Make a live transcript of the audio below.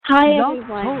Hi Blog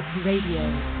everyone. Talk Radio.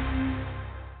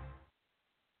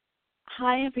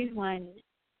 Hi everyone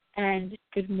and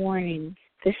good morning.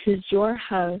 This is your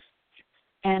host,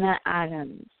 Anna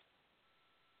Adams.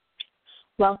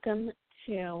 Welcome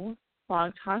to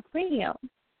Blog Talk Radio.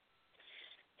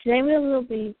 Today we will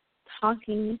be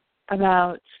talking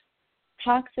about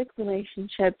toxic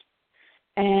relationships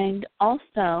and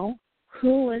also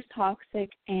who was toxic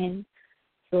in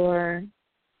your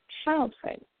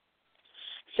childhood.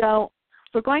 So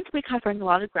we're going to be covering a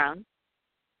lot of ground.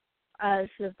 This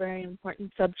is a very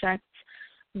important subject.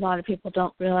 A lot of people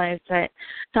don't realize that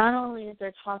not only is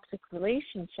there toxic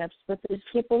relationships, but there's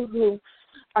people who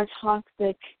are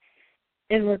toxic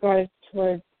in regards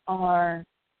towards our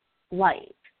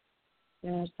life.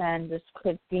 You understand? This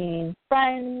could be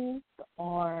friends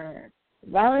or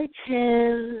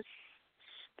relatives.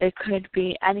 It could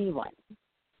be anyone.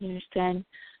 You understand?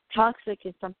 Toxic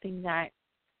is something that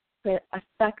could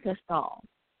affect us all.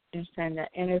 You understand? That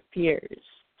interferes.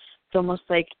 It's almost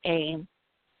like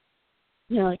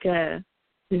like a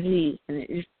disease, and it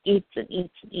just eats and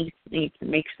eats and eats and eats and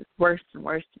makes it worse and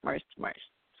worse and worse and worse.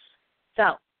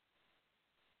 So,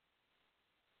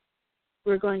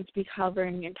 we're going to be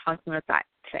covering and talking about that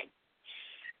today.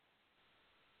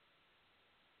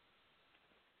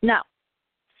 Now,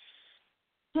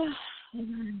 hold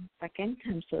on a second.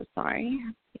 I'm so sorry.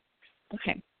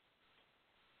 Okay.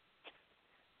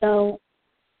 So,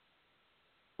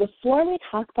 before we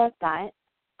talk about that,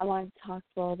 I want to talk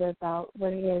a little bit about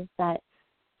what it is that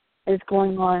is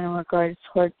going on in regards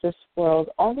towards this world,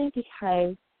 only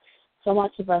because so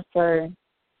much of us are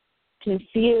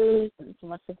confused and so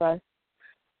much of us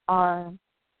are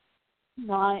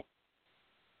not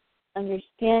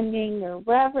understanding or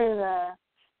whatever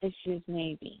the issues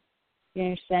may be. You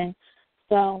understand?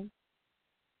 So,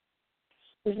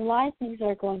 there's a lot of things that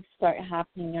are going to start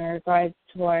happening in regards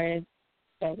towards,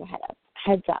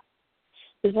 heads up.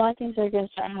 There's a lot of things that are going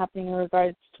to start happening in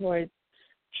regards towards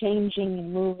changing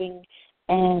and moving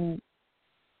and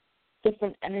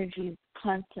different energies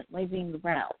constantly being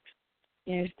around.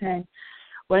 You understand?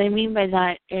 What I mean by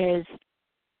that is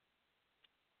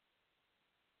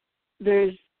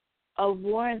there's a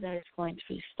war that is going to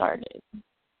be started.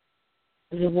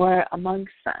 There's a war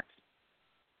amongst us.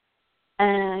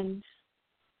 And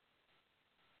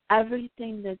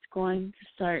everything that's going to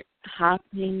start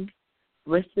happening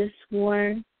with this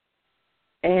war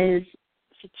is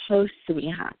supposed to be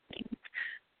happening.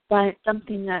 But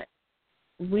something that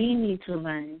we need to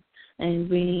learn and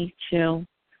we need to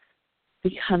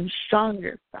become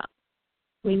stronger from.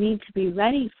 We need to be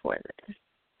ready for this.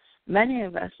 Many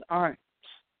of us aren't,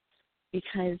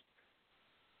 because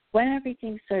when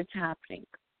everything starts happening,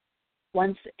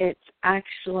 once it's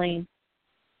actually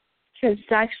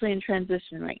in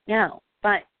transition right now,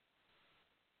 but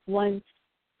once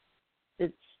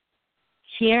it's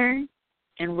here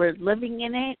and we're living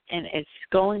in it and it's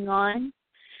going on,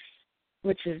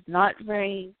 which is not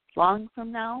very long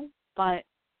from now, but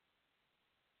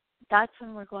that's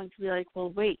when we're going to be like,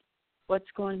 well, wait, what's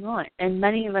going on? And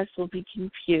many of us will be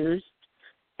confused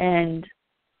and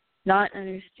not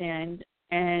understand,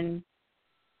 and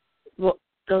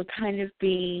they'll kind of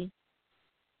be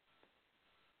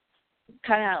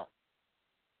cut out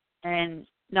and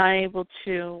not able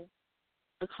to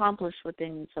accomplish what they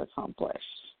need to accomplish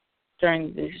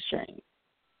during this journey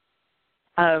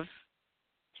of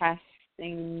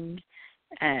testing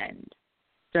and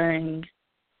during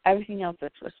everything else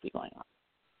that's supposed to be going on.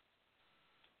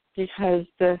 Because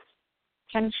this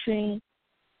country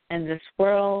and this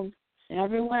world and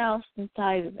everyone else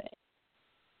inside of it,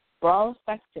 we're all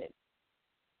affected.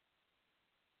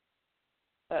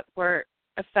 But we're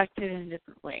affected in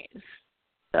different ways.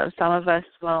 So some of us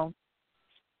will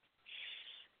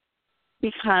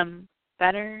become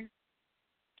better.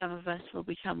 Some of us will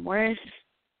become worse.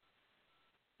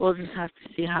 We'll just have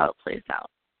to see how it plays out.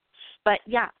 But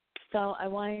yeah, so I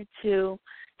wanted to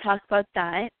talk about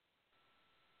that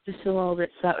just a little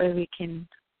bit so that way we can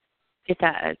get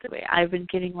that out of the way. I've been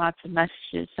getting lots of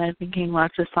messages. I've been getting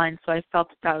lots of signs, so I felt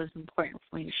that was important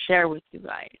for me to share with you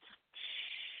guys.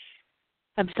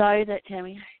 I'm sorry that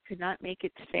Tammy could not make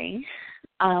it today.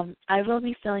 I will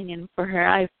be filling in for her.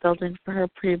 I've filled in for her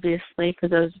previously, for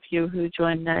those of you who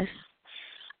joined us,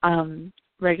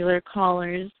 regular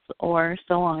callers or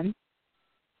so on.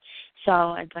 So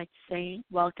I'd like to say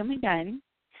welcome again.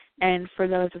 And for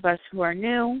those of us who are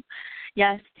new,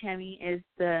 yes, Tammy is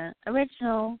the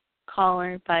original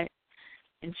caller,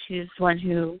 and she's the one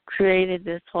who created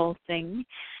this whole thing.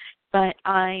 But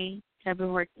I have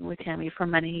been working with Tammy for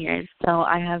many years, so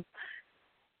I have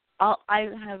all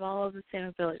of the same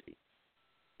abilities,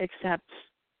 except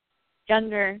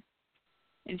younger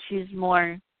and she's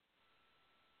more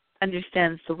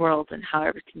understands the world and how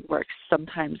everything works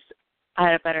sometimes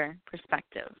at a better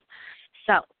perspective.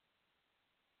 So,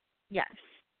 yes.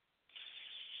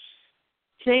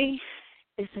 Today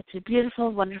is such a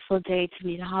beautiful, wonderful day to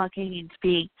be talking and to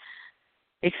be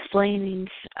explaining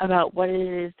about what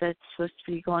it is that's supposed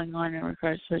to be going on in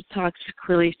regards to toxic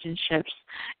relationships.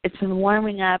 It's been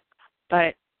warming up,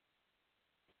 but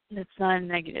it's not a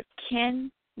negative.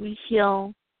 Can we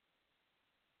heal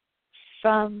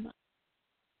from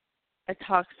a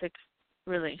toxic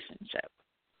relationship?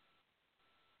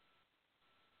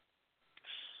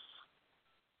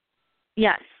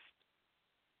 Yes.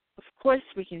 Of course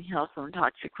we can heal from a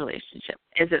toxic relationship.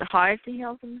 Is it hard to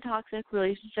heal from a toxic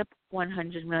relationship?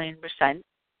 100 million %.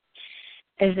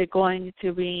 Is it going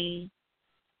to be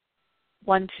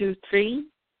 1, 2, 3?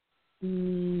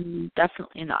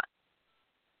 Definitely not.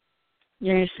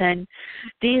 You understand?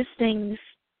 These things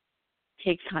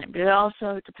take time, but it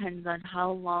also depends on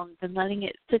how long been letting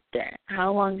it sit there.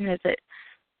 How long has it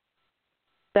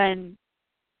been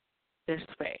this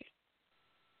way?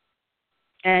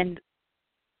 And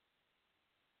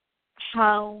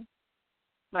how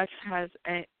much has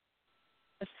it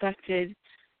affected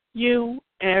you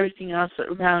and everything else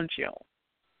around you?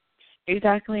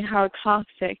 Exactly how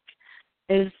toxic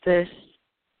is this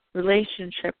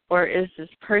relationship or is this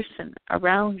person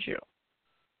around you?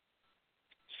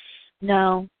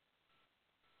 Now,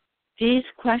 these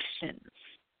questions,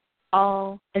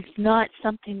 it's not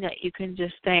something that you can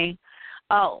just say,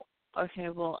 oh, okay,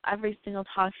 well, every single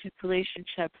toxic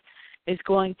relationship is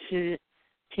going to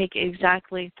take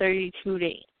exactly 32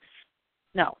 days.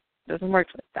 No, it doesn't work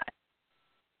like that.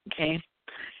 Okay?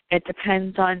 It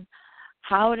depends on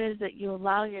how it is that you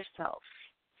allow yourself,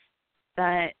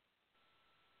 that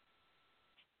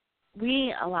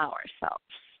we allow ourselves,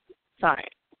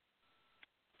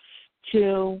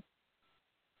 to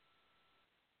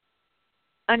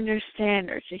understand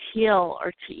or to heal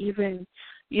or to even,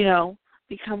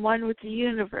 become one with the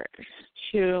universe,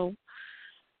 to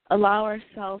allow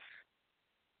ourselves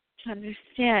to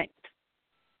understand.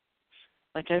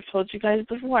 Like I've told you guys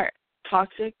before,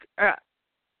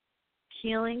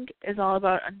 healing is all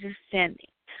about understanding.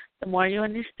 The more you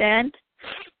understand,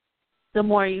 the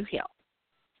more you heal,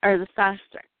 or the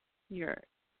faster you're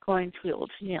going to be able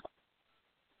to heal,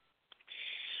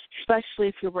 especially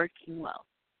if you're working well.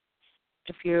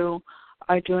 If you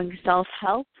are doing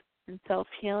self-help and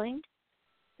self-healing,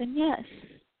 then yes,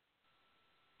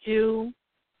 do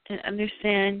and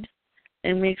understand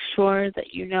and make sure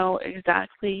that you know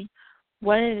exactly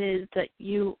what it is that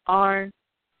you are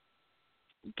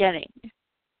getting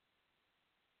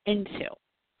into.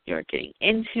 You're getting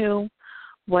into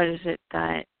what is it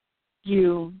that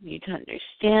you need to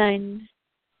understand,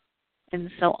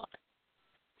 and so on.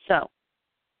 So,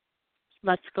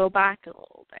 let's go back a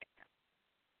little bit.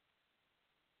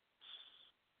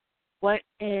 What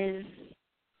is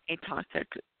a toxic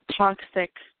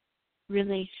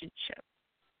relationship?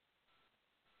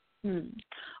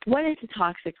 What is a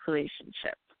toxic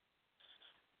relationship?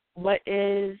 What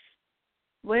does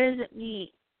it mean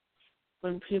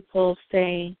when people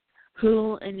say,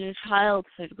 who in your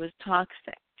childhood was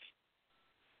toxic?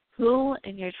 Who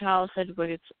in your childhood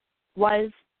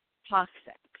was toxic?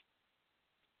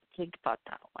 Think about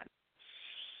that one.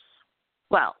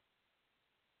 Well,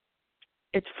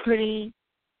 it's pretty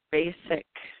basic,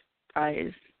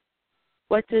 guys.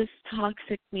 What does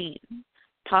toxic mean?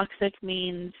 Toxic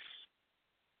means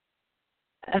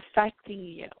affecting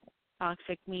you.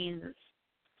 Toxic means,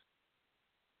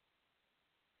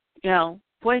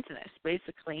 poisonous,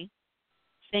 basically.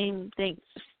 Same thing,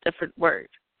 just different word.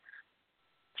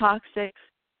 Toxic,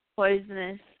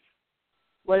 poisonous.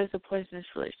 What is a poisonous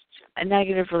relationship? A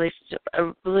negative relationship.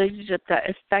 A relationship that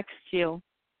affects you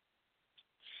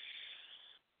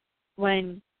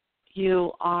when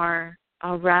you are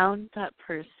around that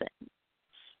person.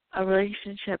 A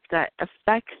relationship that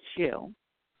affects you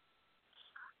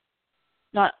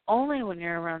not only when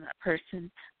you're around that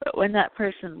person, but when that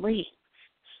person leaves.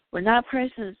 When that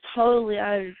person is totally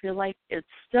out of your life, it's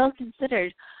still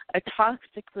considered a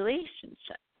toxic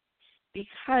relationship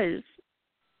because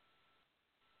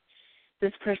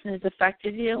this person has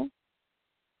affected you,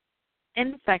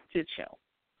 infected you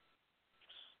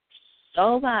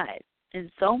so bad and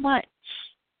so much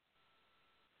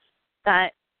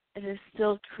that it is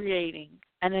still creating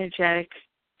energetic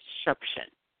disruption,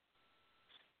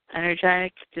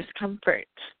 energetic discomfort,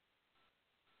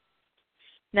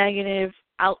 negative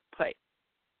output,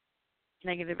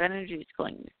 negative energy is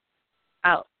going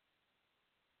out.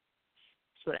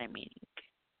 That's what I mean.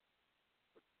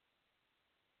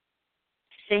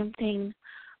 Same thing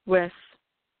with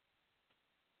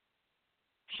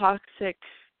toxic,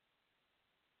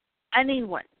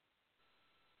 anyone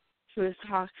who is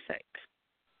toxic.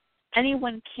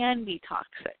 Anyone can be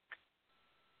toxic.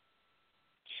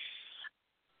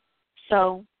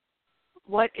 So,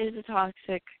 what is a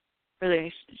toxic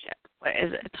relationship? What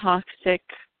is a toxic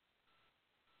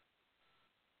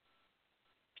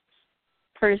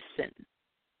person?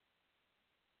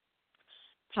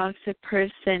 Toxic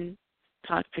person,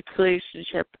 toxic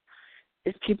relationship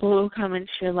is people who come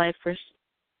into your life for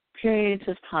periods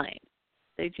of time.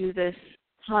 They do this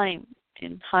time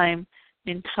and time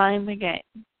and time again.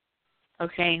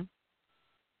 Okay?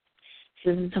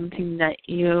 This isn't something that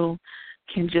you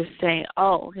can just say,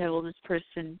 oh, okay, well, this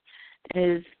person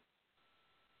is,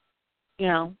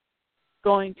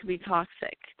 going to be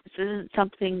toxic. This isn't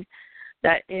something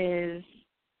that is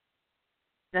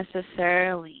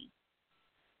necessarily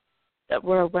that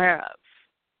we're aware of.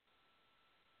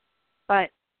 But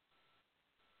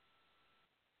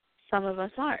some of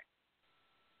us aren't.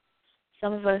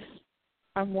 Some of us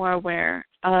are more aware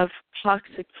of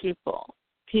toxic people,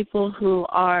 people who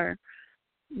are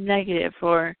negative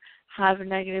or have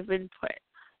negative input,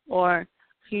 or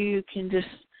who you can just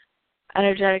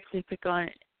energetically pick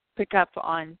up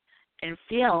on and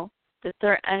feel that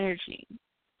their energy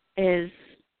is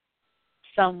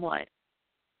somewhat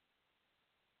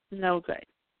no good,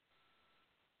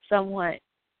 somewhat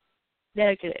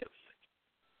negative.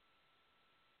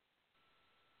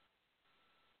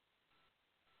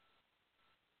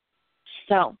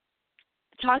 So,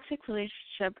 toxic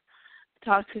relationship,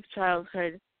 toxic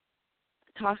childhood,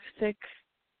 toxic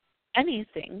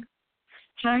anything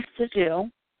has to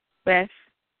do with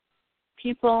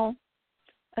people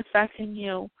affecting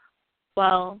you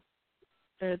while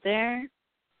they're there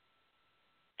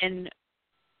and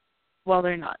while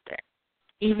they're not there,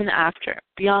 even after,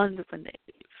 beyond when they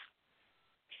leave.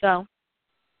 So,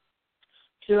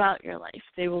 throughout your life,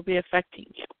 they will be affecting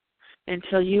you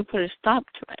until you put a stop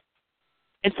to it.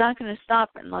 It's not going to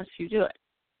stop unless you do it,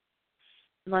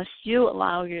 unless you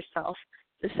allow yourself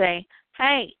to say,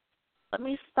 hey, let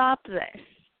me stop this.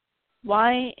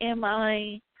 Why am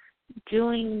I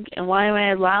doing and why am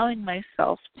I allowing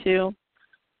myself to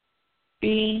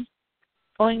be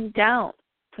going down,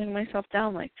 putting myself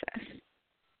down like this?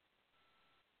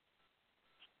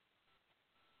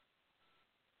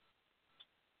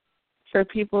 For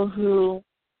people who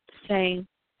say,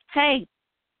 hey,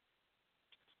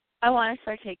 I want to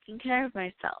start taking care of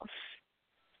myself.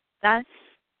 That's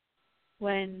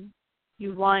when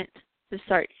you want to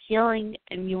start healing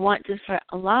and you want to start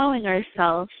allowing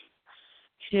ourselves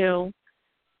to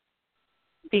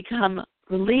become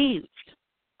relieved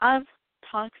of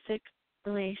toxic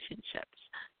relationships.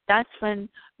 That's when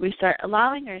we start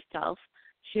allowing ourselves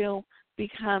to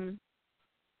become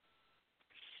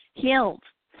healed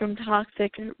from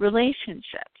toxic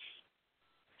relationships.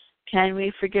 Can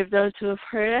we forgive those who have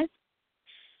hurt us?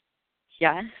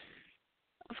 Yes,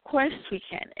 of course we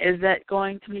can. Is that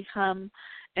going to become,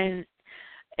 and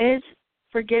is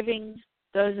forgiving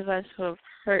those of us who have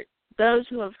hurt, those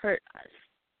who have hurt us,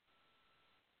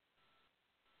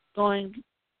 going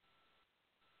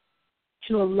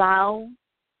to allow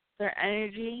their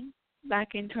energy back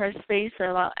into our space or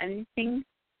allow anything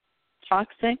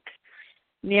toxic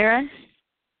near us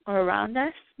or around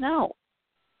us? No.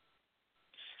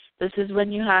 This is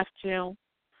when you have to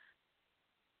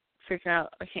figure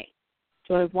out, okay,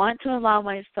 do I want to allow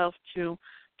myself to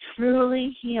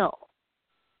truly heal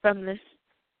from this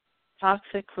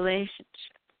toxic relationship?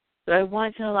 Do I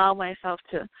want to allow myself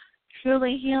to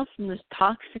truly heal from this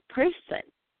toxic person?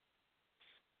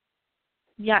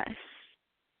 Yes.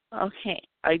 Okay,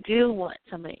 I do want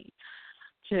to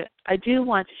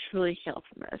truly heal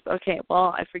from this. Okay,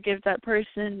 well, I forgive that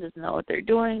person, doesn't know what they're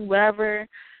doing, whatever,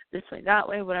 this way, that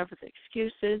way, whatever the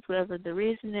excuse is, whatever the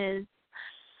reason is,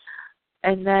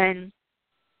 and then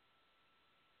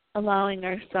allowing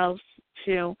ourselves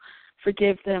to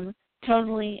forgive them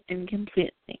totally and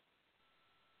completely.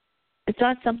 It's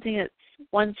not something that's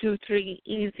 1, 2, 3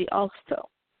 easy also.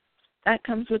 That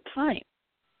comes with time.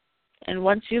 And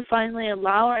once you finally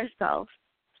allow ourselves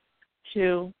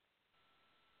to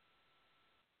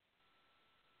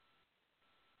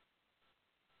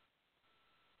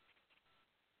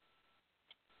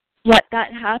let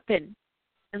that happen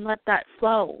and let that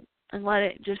flow and let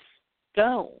it just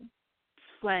go,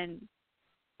 when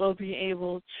we'll be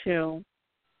able to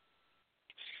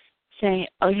say,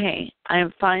 okay, I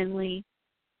am finally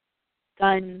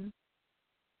done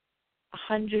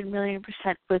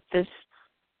 100,000,000% with this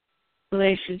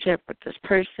relationship, with this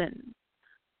person.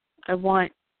 I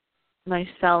want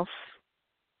myself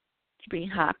to be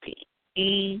happy.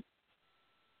 E,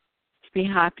 to be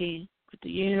happy with the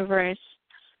universe,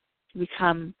 to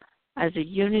become as a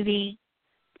unity,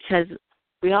 because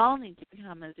we all need to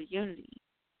become as a unity,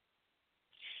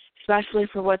 especially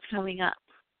for what's coming up.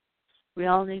 We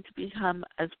all need to become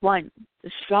as one.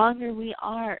 The stronger we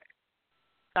are,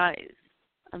 guys,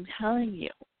 I'm telling you,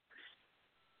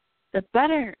 the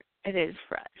better it is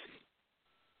for us.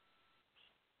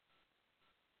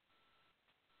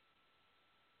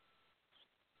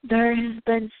 There has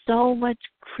been so much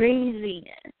craziness.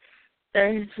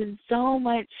 There has been so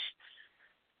much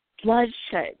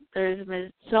bloodshed. There's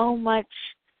been so much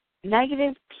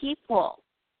negative people.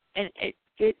 And it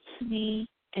gets me,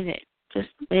 and it just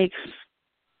makes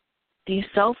me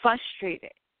so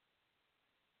frustrated.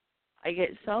 I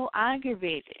get so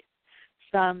aggravated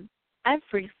from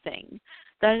everything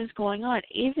that is going on,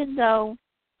 even though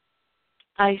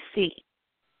I'm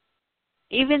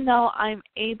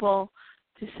able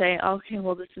to say, okay,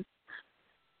 well, this is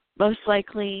most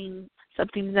likely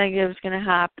something negative is going to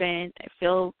happen. I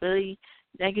feel really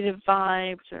negative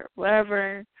vibes or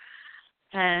whatever,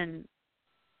 and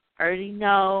I already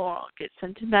know, or I'll get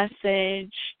sent a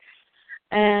message,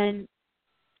 and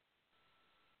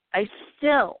I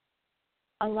still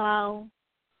allow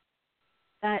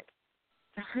that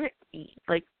to hurt me.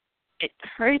 Like, it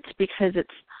hurts because it's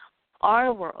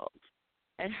our world.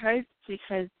 It hurts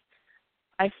because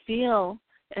I feel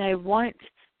and I want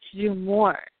to do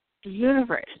more. The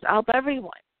universe, to help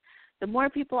everyone. The more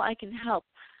people I can help,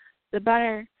 the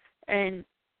better, and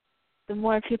the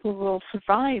more people will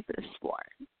survive this war.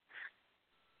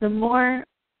 The more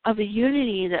of a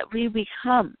unity that we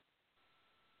become,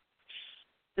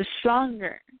 the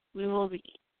stronger we will be.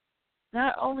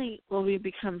 Not only will we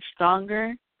become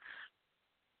stronger,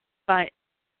 but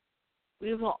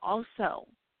we will also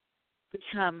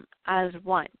become as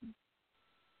one.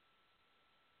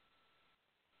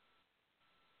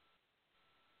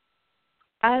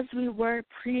 As we were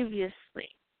previously,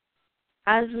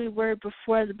 as we were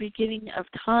before the beginning of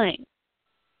time,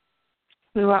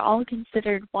 we were all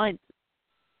considered one.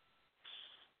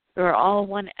 We were all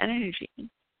one energy.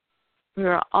 We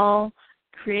were all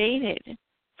created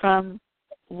from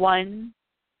one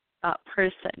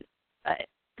person,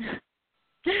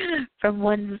 from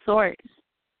one source.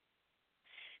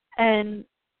 And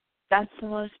that's the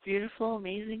most beautiful,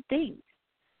 amazing thing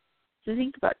to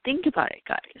think about. Think about it,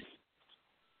 guys.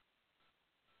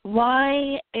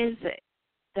 Why is it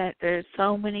that there's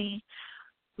so many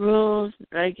rules,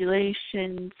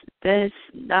 regulations, this,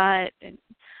 that, and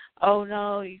oh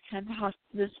no, you can't talk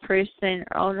to this person,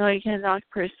 or oh no, you can't talk to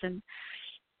this person,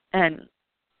 and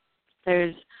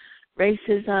there's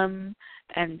racism,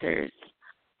 and there's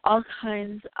all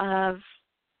kinds of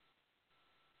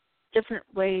different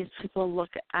ways people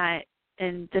look at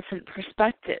in different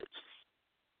perspectives.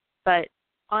 But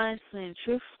honestly and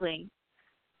truthfully,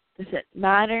 does it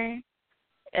matter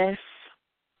if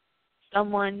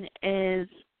someone is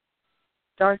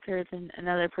darker than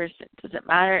another person? Does it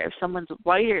matter if someone's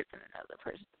whiter than another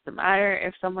person? Does it matter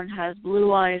if someone has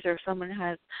blue eyes or if someone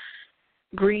has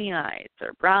green eyes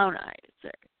or brown eyes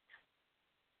or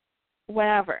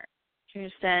whatever? Do you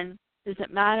understand? Does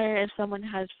it matter if someone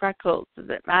has freckles? Does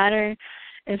it matter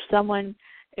if someone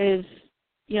is,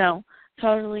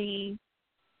 totally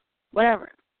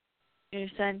whatever? Do you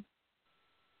understand?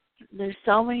 There's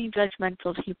so many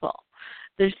judgmental people.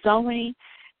 There's so many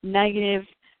negative,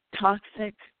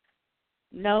 toxic,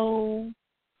 not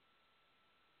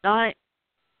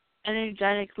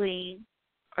energetically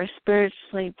or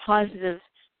spiritually positive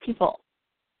people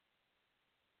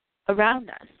around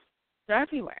us. They're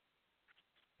everywhere.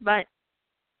 But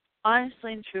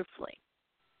honestly and truthfully,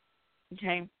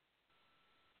 okay,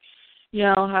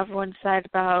 how everyone said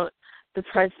about the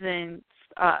president,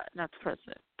 not the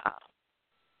president,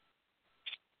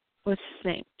 what's his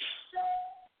name?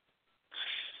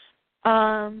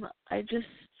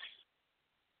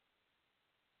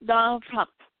 Donald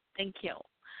Trump, thank you.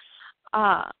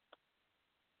 How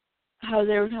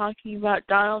they were talking about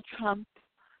Donald Trump,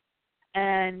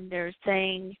 and they were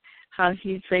saying how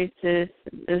he's racist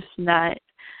and this and that.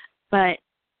 But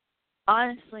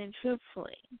honestly and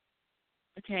truthfully,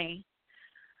 okay,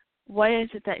 what is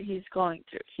it that he's going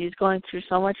through? He's going through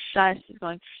so much stress. He's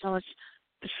going through so much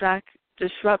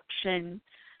distraction.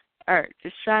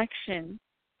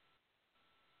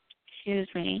 Excuse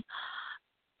me.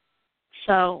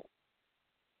 So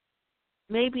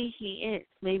maybe he is,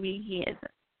 maybe he isn't.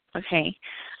 Okay.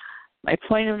 My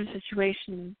point of the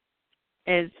situation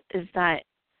is that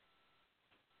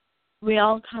we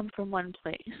all come from one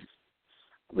place.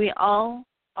 We all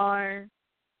are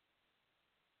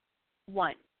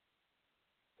one.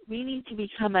 we need to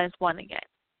become as one again.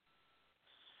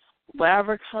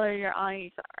 Whatever color your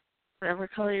eyes are, whatever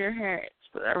color your hair is,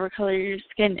 whatever color your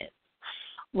skin is,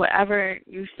 whatever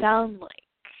you sound like,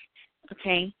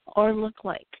 okay, or look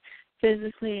like,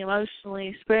 physically,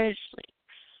 emotionally, spiritually.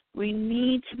 We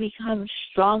need to become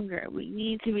stronger. We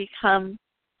need to become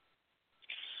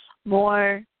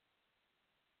more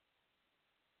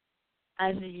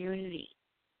as a unity.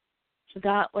 So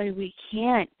that way we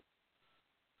can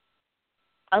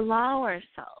allow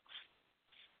ourselves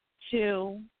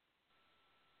to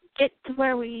get to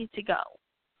where we need to go.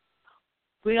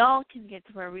 We all can get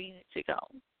to where we need to go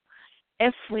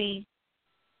if we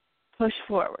push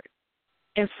forward,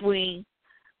 if we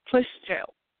push through,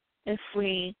 if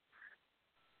we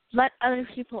let other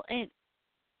people in.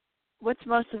 What's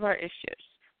most of our issues?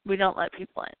 We don't let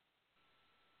people in.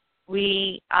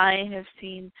 I have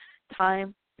seen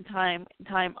time and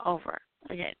time over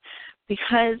again.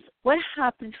 Because what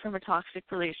happens from a toxic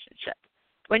relationship?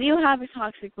 When you have a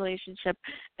toxic relationship,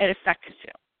 it affects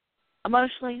you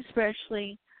emotionally,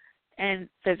 spiritually, and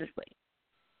physically.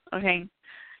 Okay?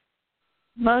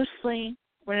 Mostly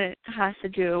when it has to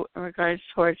do in regards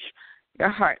towards your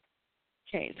heart.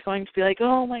 Okay, it's going to be like,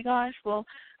 oh my gosh, well,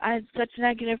 I had such a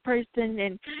negative person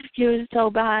and he was so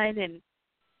bad and,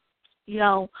 you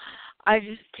know, I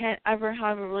just can't ever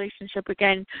have a relationship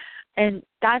again. And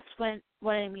that's what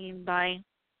I mean by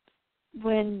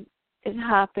when it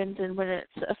happens and when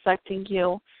it's affecting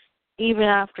you even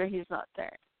after he's not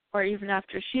there or even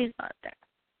after she's not there.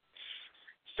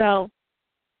 So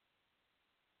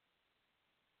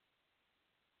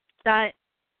that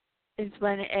is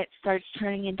when it starts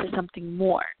turning into something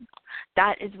more.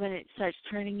 That is when it starts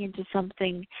turning into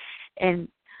something and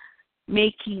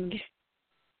making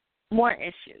more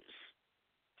issues,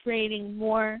 creating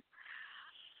more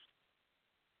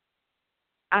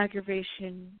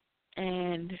aggravation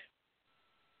and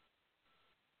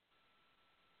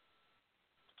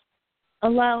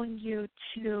allowing you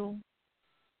to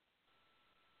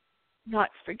not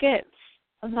forgive,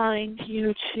 allowing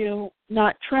you to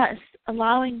not trust,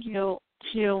 allowing you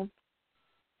to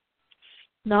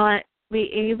not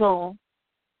be able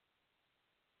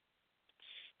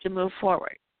to move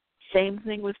forward. Same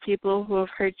thing with people who have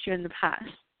hurt you in the past.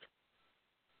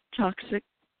 Toxic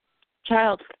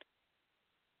childhood.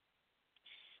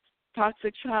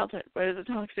 Toxic childhood. What is a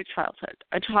toxic childhood?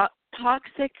 A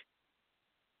toxic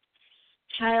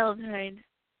childhood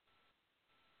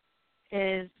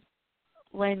is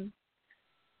when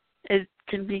it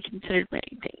can be considered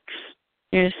many things.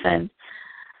 You understand?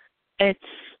 It's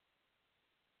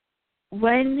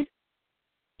when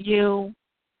you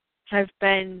have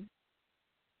been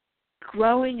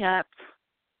growing up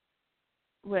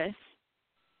with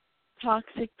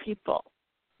toxic people.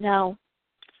 Now,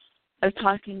 I was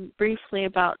talking briefly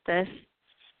about this.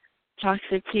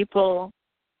 Toxic people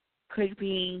could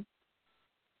be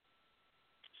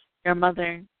your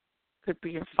mother, could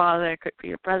be your father, could be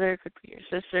your brother, could be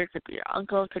your sister, could be your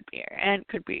uncle, could be your aunt,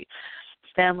 could be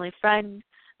a family friend,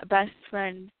 a best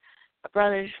friend, a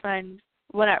brother's friend,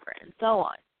 whatever, and so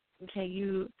on. Okay,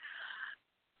 you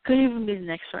could even be the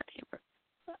next door neighbor,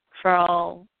 for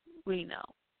all we know.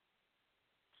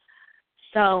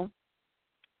 So,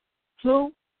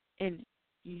 who in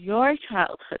your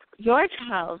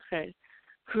childhood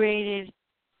created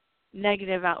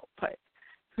negative output,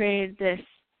 created this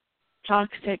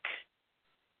toxic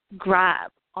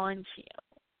grab onto you?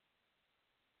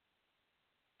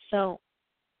 So,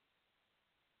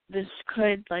 this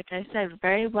could, like I said,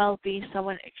 very well be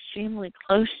someone extremely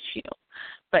close to you,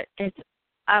 but it's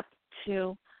up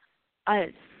to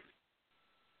us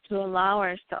to allow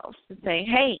ourselves to say,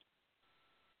 hey,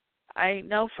 I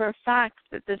know for a fact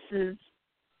that this is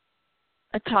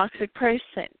a toxic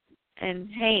person, and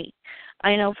hey,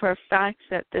 I know for a fact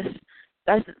that this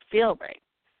doesn't feel right.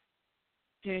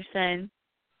 You understand?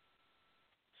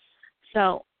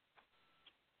 So,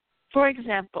 for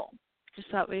example, just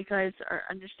so that we guys are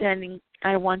understanding,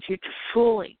 I want you to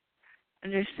fully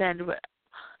understand what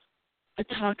a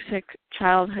toxic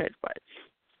childhood was.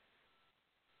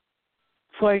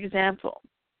 For example,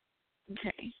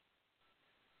 okay,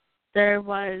 there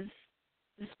was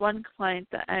this one client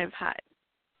that I've had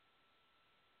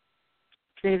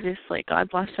previously. God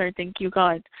bless her. Thank you,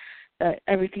 God, that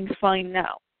everything's fine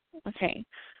now. Okay.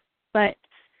 But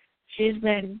she's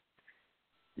been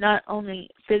not only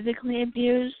physically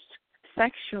abused,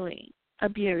 sexually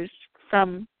abused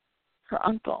from her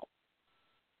uncle.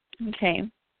 Okay.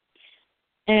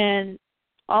 And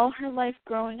all her life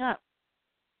growing up,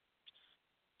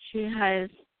 she has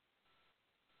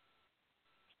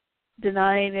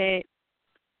denied it,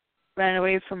 ran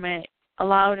away from it,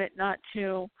 allowed it not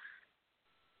to,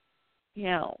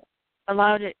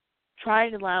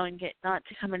 tried allowing it not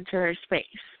to come into her space.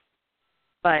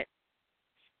 But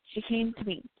she came to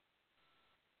me.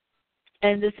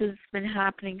 And this has been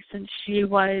happening since she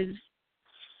was,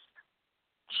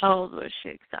 how old was she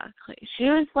exactly? She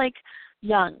was like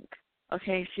young,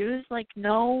 okay? She was like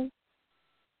no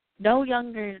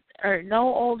younger, or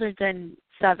no older than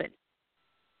 7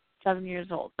 years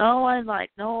old. No, I lied,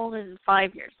 no older than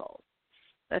 5 years old.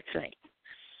 That's right.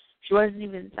 She wasn't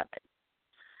even 7.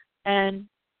 And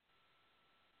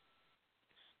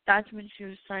that's when she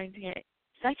was starting to get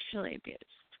sexually abused.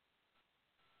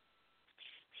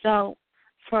 So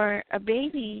for a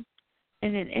baby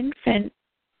and an infant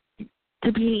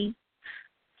to be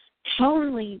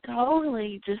totally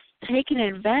just taken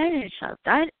advantage of,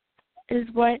 that is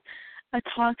what a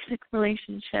toxic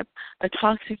relationship, a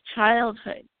toxic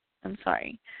childhood,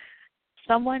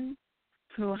 someone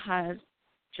who has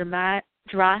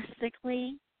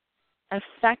drastically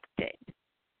affected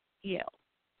you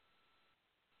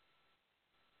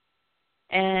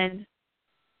and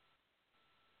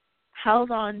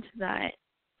held on to that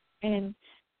and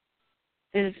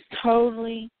is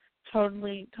totally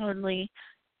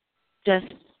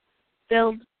just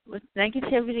filled with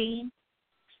negativity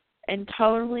and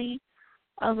totally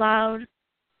allowed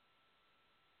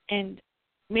and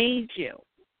made you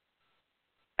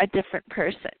a different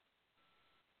person.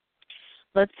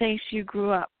 Let's say she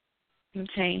grew up,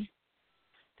 okay,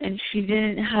 and she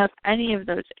didn't have any of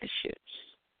those issues,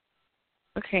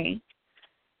 okay,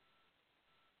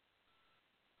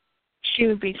 she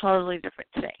would be totally different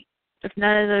today. If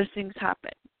none of those things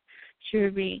happened, she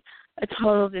would be a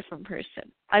total different person.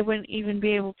 I wouldn't even be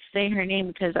able to say her name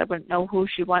because I wouldn't know who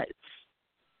she was.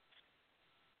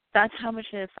 That's how much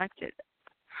it affected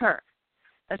her.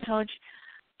 That's how much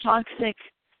toxic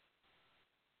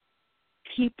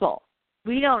people,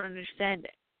 we don't understand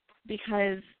it,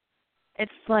 because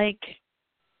it's like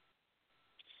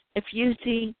if you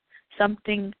see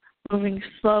something moving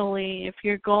slowly, if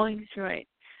you're going through it,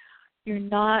 you're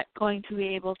not going to be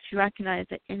able to recognize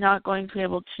it. You're not going to be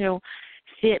able to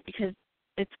see it because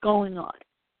it's going on.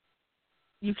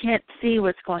 You can't see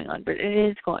what's going on, but it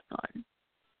is going on.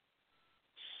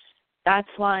 That's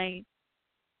why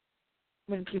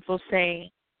when people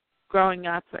say growing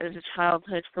up as a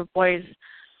childhood for boys,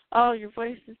 oh, your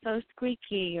voice is so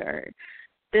squeaky, or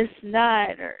this and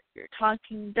that, or you're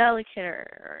talking delicate,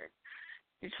 or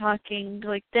you're talking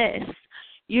like this,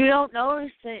 you don't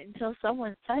notice it until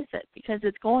someone says it because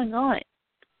it's going on.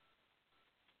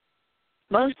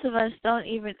 Most of us don't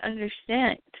even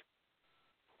understand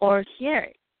or hear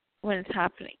it when it's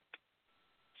happening.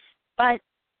 But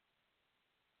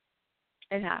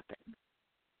it happens.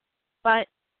 But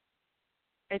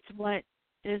it's what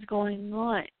is going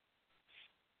on.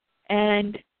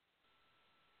 And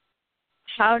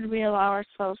how do we allow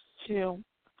ourselves to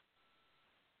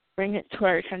bring it to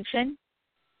our attention?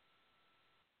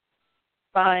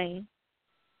 By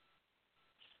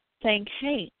saying,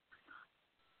 hey,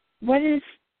 what is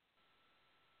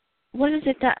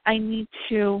it that I need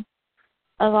to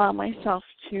allow myself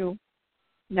to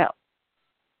know?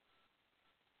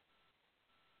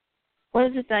 What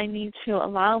is it that I need to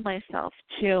allow myself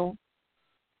to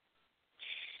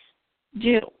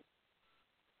do?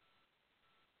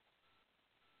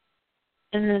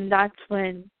 And then that's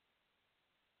when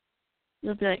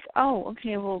you'll be like, oh,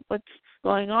 okay, well, what's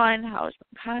going on? How is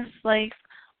my past life?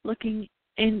 Looking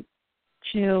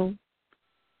into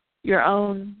your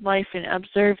own life and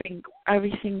observing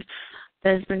everything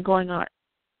that has been going on.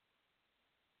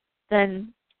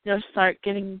 Then you'll start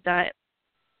getting that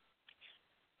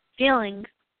feeling,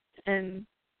 and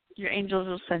your angels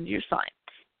will send you signs.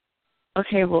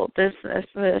 Okay, well, this.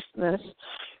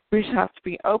 We just have to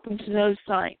be open to those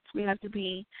signs. We have to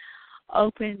be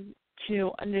open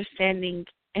to understanding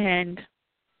and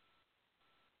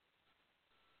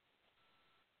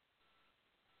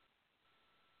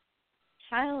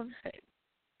childhood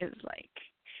is like.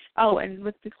 Oh, and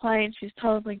with the client, she's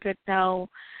totally good now.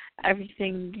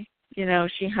 Everything,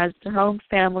 she has her own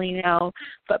family now.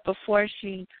 But before,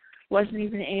 she wasn't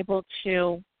even able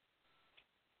to.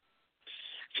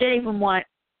 She didn't even want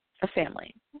a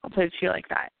family. I'll put it to you like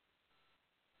that.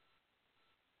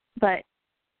 But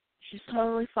she's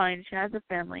totally fine. She has a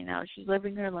family now. She's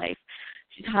living her life.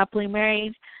 She's happily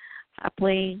married,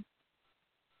 happily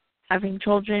having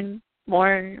children,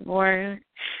 more.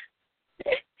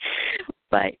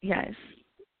 But yes,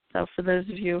 so for those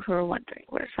of you who are wondering,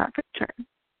 what has happened to her?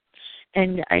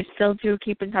 And I still do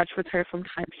keep in touch with her from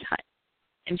time to time.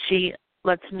 And she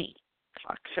lets me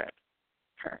talk to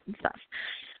her and stuff,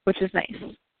 which is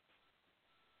nice.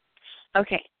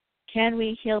 Okay, can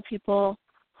we heal people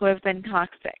who have been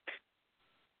toxic?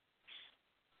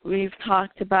 We've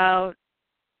talked about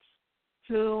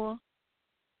who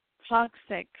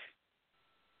toxic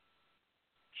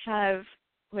have,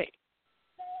 wait,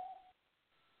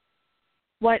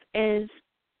 what is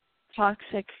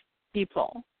toxic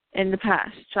people in the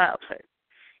past, childhood?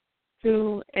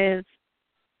 Who is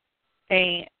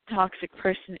a toxic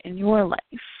person in your life?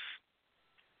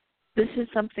 This is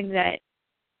something that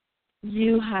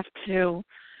you have to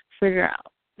figure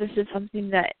out. This is something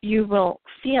that you will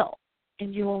feel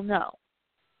and you will know.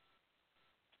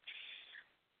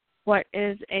 What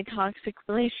is a toxic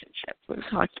relationship? We've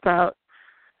talked about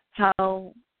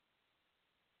how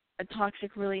a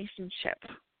toxic relationship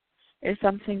is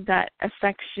something that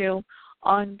affects you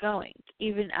ongoing,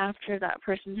 even after that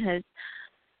person has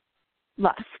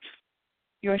left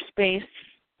your space,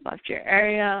 left your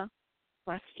area,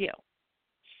 left you.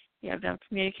 You have no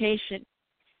communication.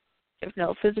 You have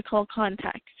no physical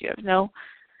contact. You have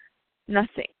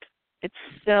nothing. It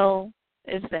still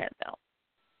is there, though.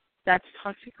 That's a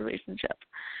toxic relationship.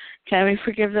 Can we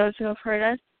forgive those who have hurt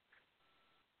us?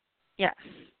 Yes.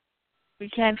 We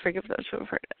can forgive those who have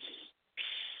hurt us.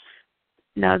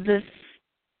 Now, this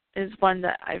is one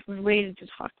that I've been waiting to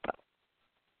talk about.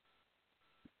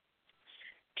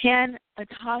 Can a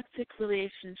toxic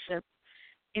relationship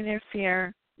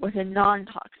interfere with a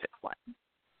non-toxic one?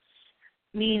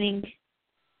 Meaning,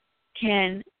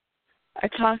 can a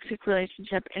toxic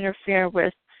relationship interfere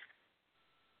with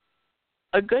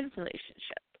a good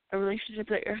relationship, a relationship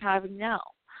that you're having now,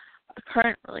 a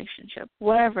current relationship,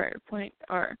 whatever point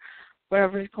or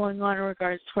whatever is going on in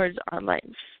regards towards our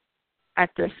lives at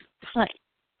this time?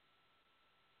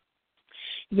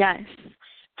 Yes,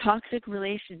 toxic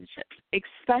relationships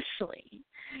especially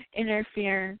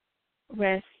interfere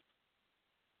with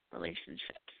relationships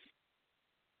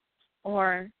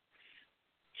or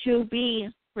to-be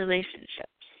relationships,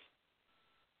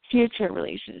 future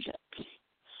relationships.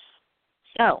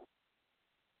 So,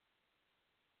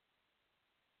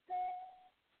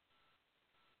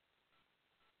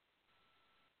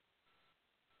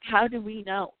 how do we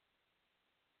know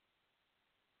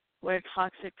what a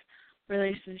toxic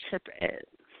relationship is?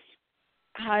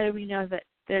 How do we know that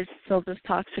there's still this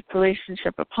toxic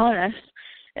relationship upon us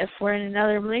if we're in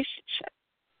another relationship?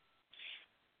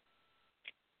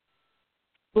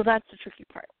 Well, that's the tricky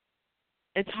part.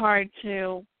 It's hard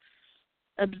to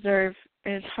observe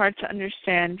and it's hard to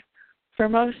understand for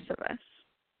most of us.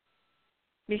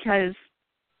 Because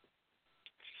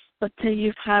let's say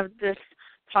you have this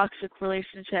toxic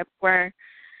relationship where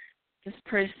this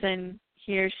person,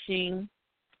 he or she,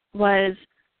 was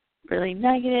really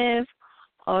negative,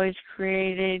 always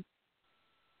created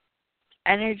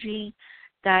energy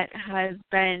that has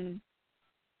been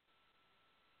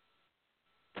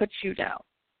put you down.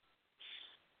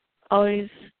 Always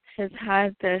has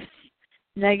had this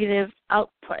negative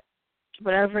output.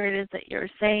 Whatever it is that you're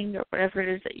saying or whatever it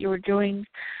is that you were doing.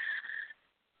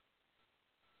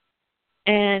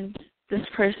 And this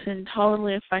person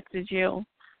totally affected you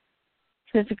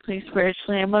physically,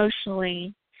 spiritually,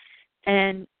 emotionally,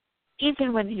 and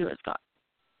even when he was gone,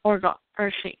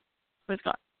 or she was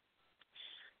gone.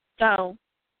 So,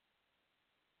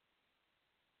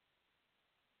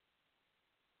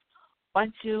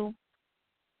 once you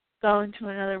go into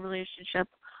another relationship,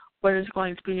 what is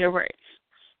going to be your words?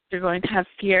 You're going to have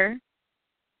fear.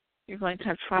 You're going to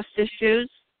have trust issues.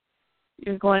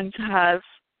 You're going to have,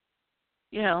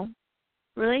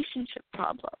 relationship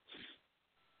problems.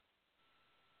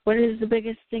 What is the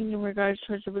biggest thing in regards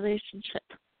towards a relationship?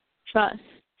 Trust.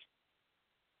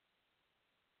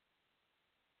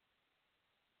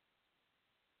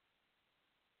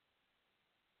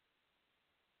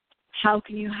 How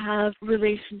can you have a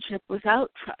relationship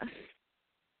without trust?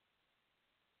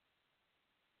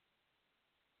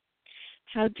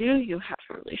 How do you have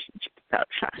a relationship without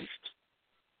trust?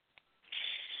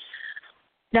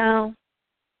 Now,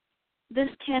 this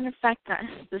can affect us.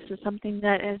 This is something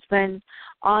that has been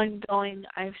ongoing.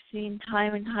 I've seen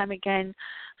time and time again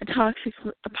a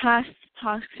past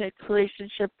toxic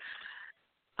relationship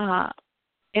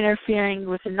interfering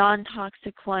with a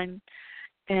non-toxic one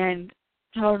and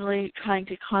totally trying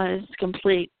to cause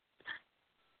complete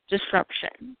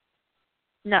disruption.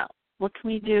 No. What can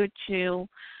we do to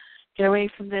get away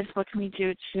from this? What can we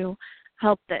do to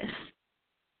help this?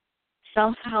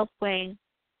 Self-help way.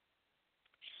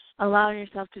 Allowing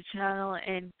yourself to channel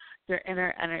in your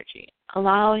inner energy.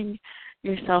 Allowing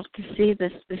yourself to see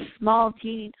this small,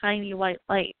 teeny, tiny white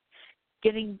light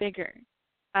getting bigger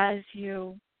as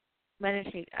you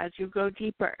meditate, as you go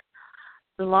deeper.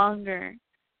 The longer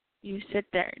you sit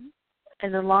there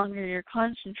And the longer you're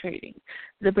concentrating,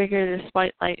 the bigger this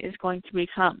white light is going to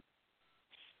become.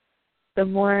 The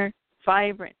more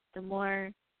vibrant, the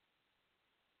more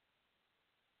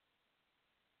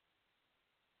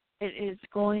it is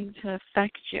going to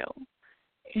affect you.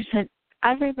 You said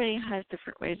everybody has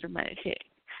different ways of meditating,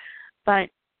 but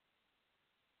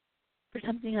for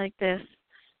something like this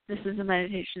is a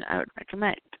meditation I would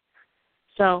recommend.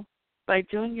 So by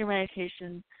doing your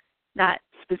meditation that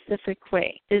specific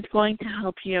way is going to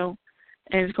help you,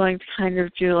 and is going to kind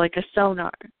of do like a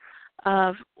sonar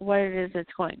of what it is that's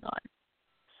going on.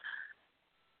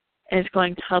 It's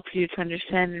going to help you to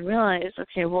understand and realize,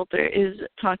 okay, well, there is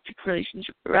a toxic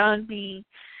relationship around me,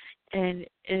 and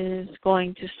it is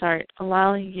going to start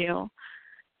allowing you,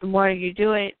 the more you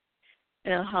do it,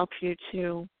 it'll help you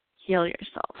to heal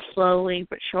yourself slowly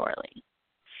but surely.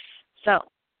 So,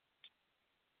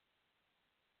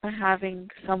 by having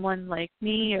someone like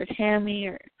me or Tammy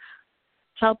or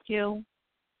help you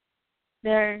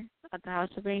there at the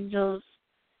House of Angels,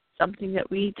 something that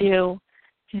we do,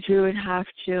 because we would have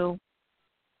to,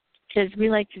 because we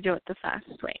like to do it the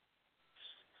fastest way.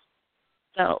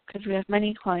 So, because we have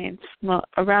many clients from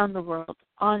around the world,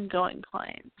 ongoing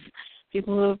clients,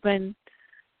 people who have been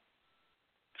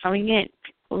coming in,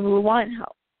 people who want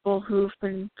help, people who've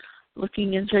been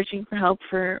looking and searching for help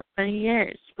for many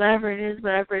years, whatever it is,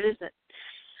 whatever it isn't.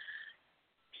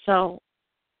 So,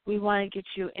 we want to get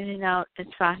you in and out as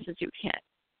fast as you can,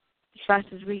 as fast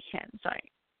as we can, sorry.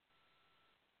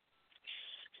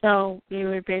 So, we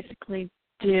would basically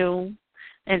do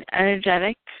an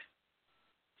energetic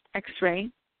X-ray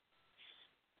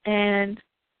and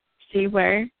see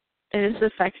where it has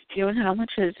affected you and how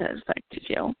much it has affected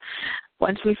you.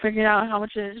 Once we figured out how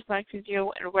much it has affected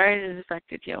you and where it has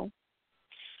affected you,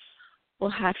 we'll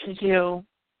have to do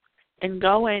and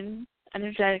go in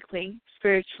energetically,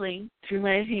 spiritually, through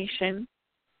meditation,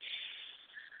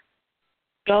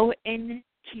 go into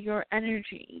your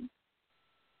energy,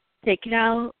 take it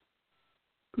out,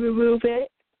 remove it,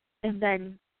 and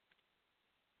then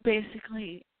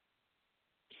basically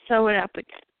sew it up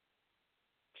again.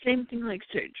 Same thing like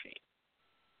surgery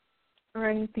or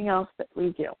anything else that we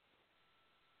do.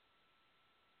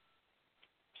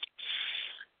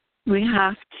 We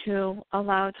have to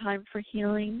allow time for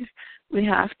healing. We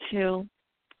have to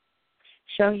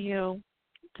show you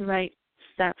the right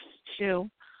steps to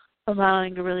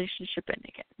allowing a relationship in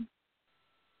again.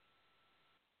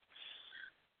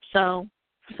 So,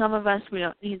 for some of us, we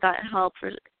don't need that help.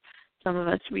 For some of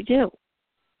us, we do.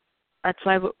 That's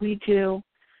why what we do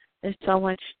is so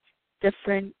much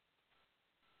different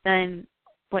than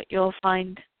what you'll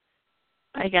find,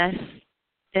 I guess,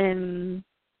 in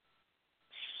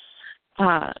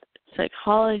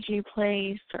psychology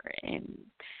place or in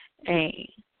a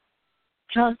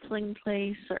counseling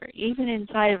place or even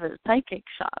inside of a psychic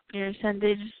shop. You understand?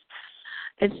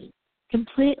 It's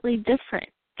completely different,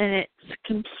 and it's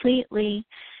completely,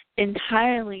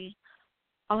 entirely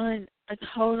on a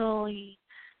totally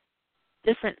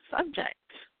different subject.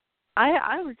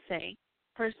 I would say,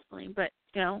 personally, but,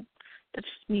 that's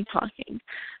just me talking.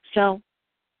 So,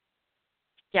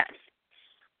 yes,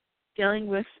 dealing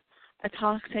with a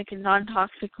toxic and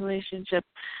non-toxic relationship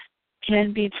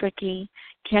can be tricky,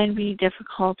 can be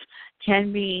difficult,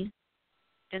 can be,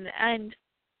 in the end,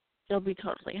 you'll be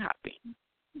totally happy.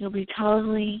 You'll be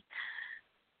totally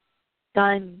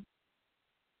done,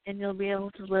 and you'll be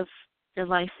able to live your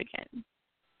life again,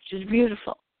 which is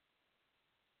beautiful.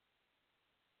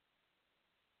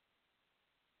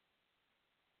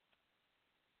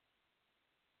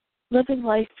 Living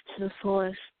life to the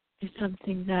fullest is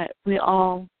something that we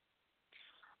all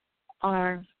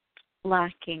are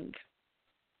lacking.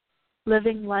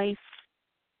 Living life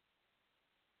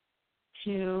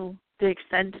to the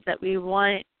extent that we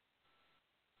want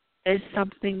is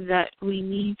something that we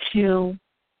need to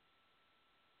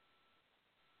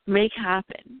make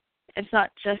happen. It's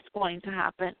not just going to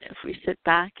happen if we sit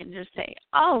back and just say,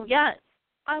 oh, yes,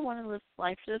 I want to live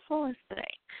life to the fullest today.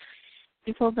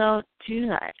 People don't do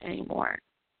that anymore.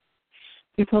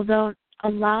 We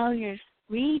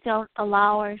don't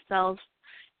allow ourselves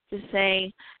to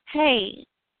say, hey,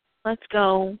 let's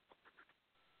go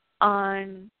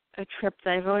on a trip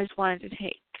that I've always wanted to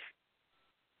take,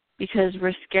 because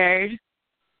we're scared,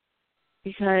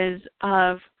 because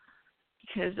of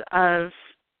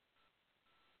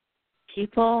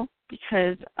people,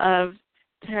 because of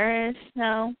terrorists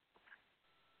now,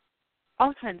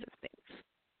 all kinds of things.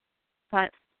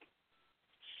 But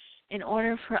in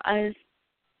order for us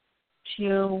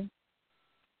to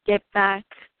get back,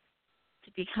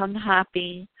 to become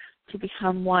happy, to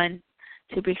become one,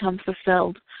 to become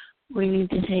fulfilled, we need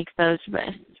to take those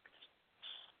risks.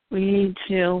 We need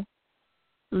to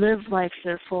live life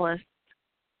to the fullest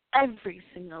every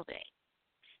single day.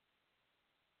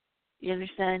 You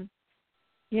understand?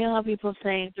 You know how people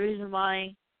say the reason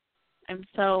why I'm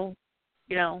so,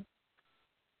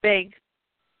 big,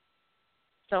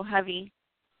 so heavy,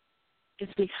 is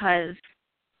because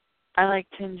I like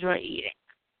to enjoy eating.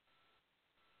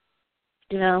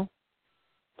 Well,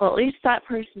 at least that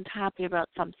person's happy about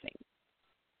something.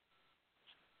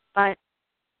 But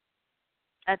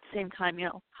at the same time,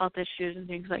 health issues and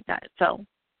things like that. So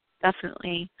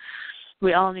definitely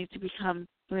we all need to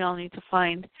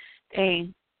find a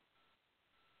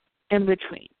in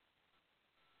between.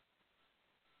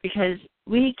 Because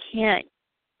we can't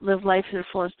live life to the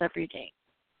fullest every day.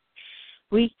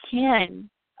 We can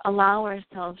allow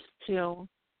ourselves to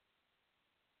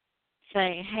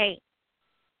say, hey,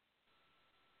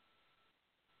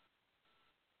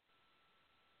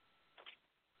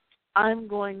 I'm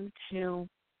going to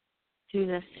do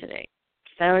this today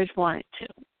because I always wanted to.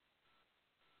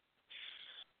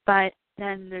 But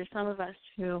then there's some of us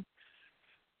who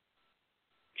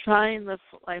try and live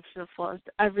life to the fullest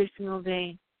every single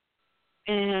day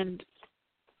and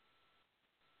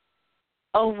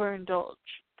overindulge,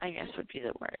 I guess would be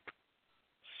the word.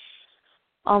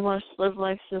 Almost live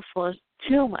life to the fullest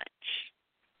too much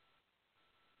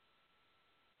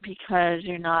because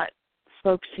you're not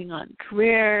focusing on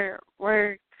career,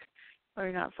 work, or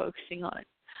you're not focusing on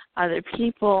other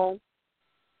people.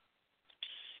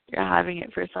 You're having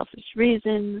it for selfish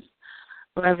reasons,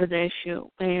 whatever the issue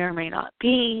may or may not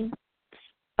be.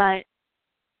 But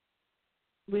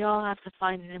we all have to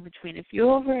find an in-between. If you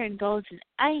overindulge in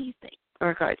anything, in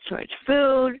regards towards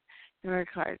food, in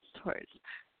regards towards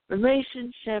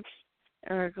relationships,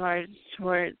 in regards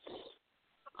towards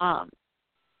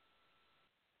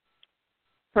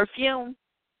perfume,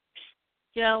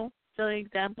 silly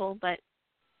example, but,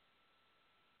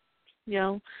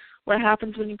 what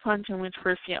happens when you put on too much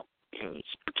perfume? You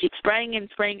keep spraying and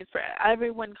spraying and spraying.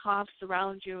 Everyone coughs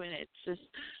around you, and it's just,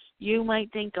 you might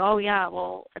think, oh, yeah,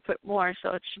 well, I put more,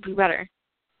 so it should be better.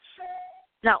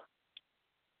 No.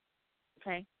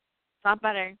 Okay? It's not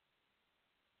better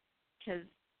because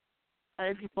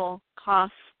other people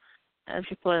cough, other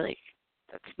people are like,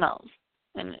 it smells,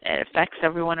 and it affects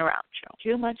everyone around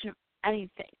you. Too much of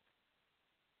anything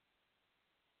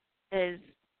is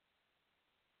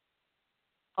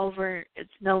it's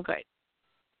no good.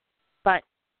 But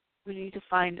we need to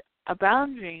find a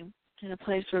boundary in a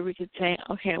place where we could say,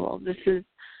 okay, well, this is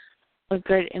a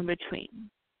good in-between.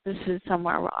 This is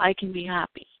somewhere where I can be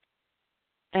happy.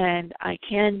 And I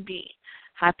can be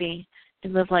happy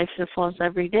and live life to the fullest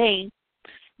every day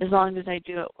as long as I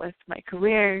do it with my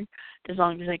career, as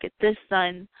long as I get this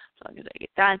done, as long as I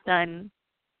get that done.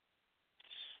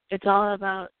 It's all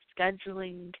about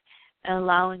scheduling and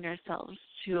allowing ourselves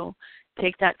to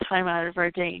take that time out of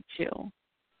our day to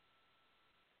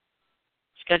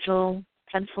schedule,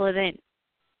 pencil it in.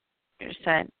 You're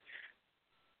set.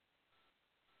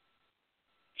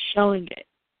 Showing it,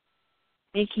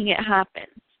 making it happen,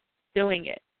 doing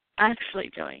it,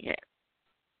 actually doing it.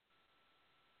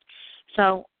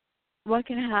 So, what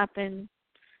can happen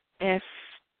if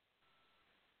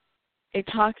a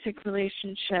toxic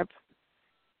relationship,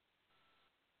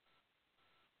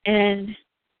 and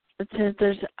let's say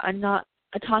there's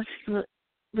a toxic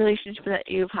relationship that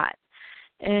you've had,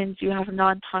 and you have a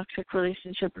non-toxic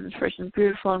relationship, and this person's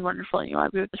beautiful and wonderful, and you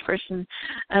want to be with this person,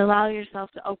 and allow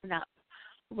yourself to open up.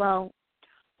 Well,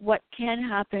 what can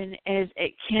happen is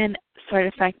it can start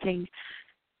affecting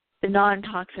the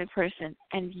non-toxic person,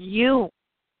 and you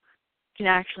can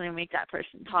actually make that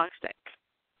person toxic,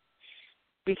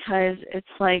 because it's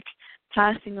like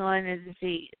passing on a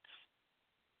disease,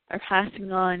 or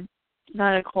passing on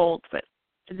not a cold, but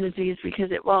a disease,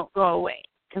 because it won't go away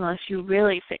unless you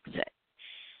really fix it,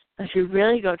 unless you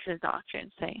really go to the doctor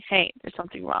and say, hey, there's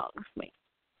something wrong with me,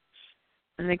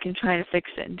 and they can try to fix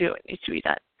it and do what needs to be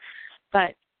done.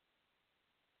 But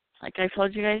like I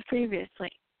told you guys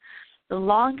previously, the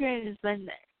longer it has been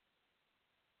there,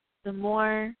 the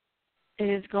more it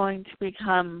is going to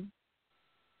become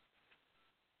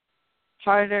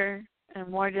harder and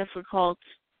more difficult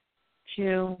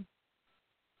to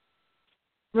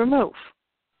removing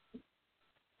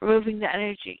the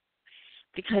energy,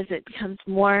 because it becomes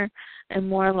more and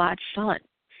more latched on.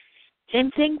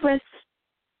 Same thing with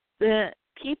the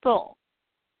people,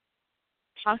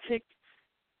 toxic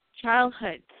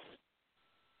childhoods.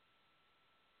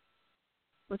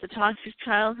 With a toxic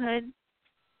childhood,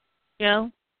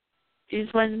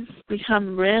 these ones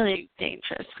become really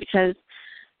dangerous, because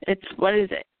what is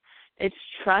it? It's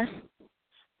trust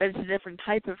but it's a different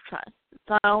type of trust. It's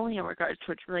not only in regards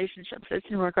towards relationships, it's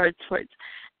in regards towards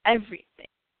everything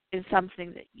is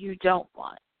something that you don't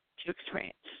want to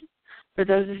experience. For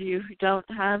those of you who don't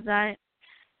have that,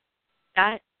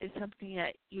 that is something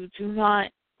that you do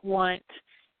not want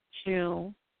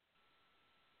to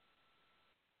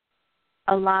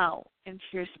allow into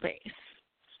your space,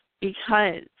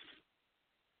 because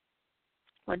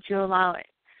once you allow it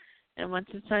and once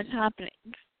it starts happening,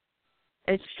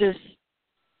 it's just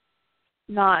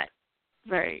not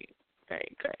very,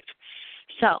 very good.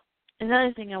 So,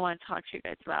 another thing I want to talk to you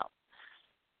guys about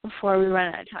before we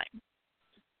run out of time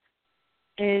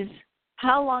is,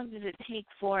 how long does it take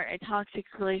for a toxic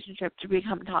relationship to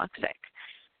become toxic?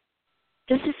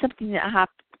 This is something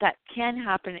that can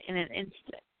happen in an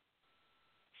instant.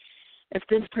 If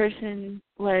this person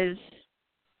was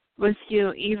with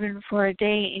you even for a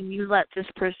day and you let this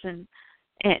person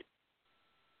in,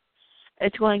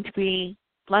 it's going to be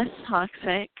less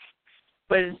toxic,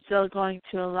 but it's still going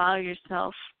to allow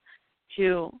yourself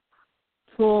to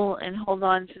pull and hold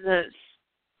on to those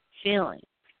feelings.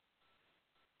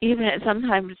 Even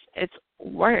sometimes it's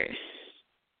worse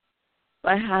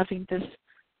by having this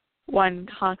one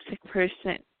toxic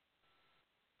person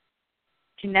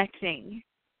connecting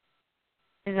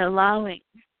and allowing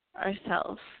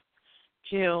ourselves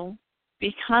to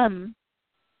become,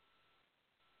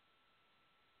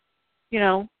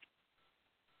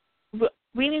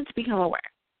 we need to become aware.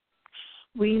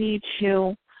 We need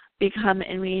to become,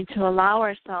 and we need to allow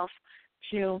ourselves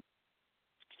to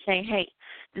say, hey,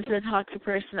 this is a toxic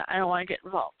person, I don't want to get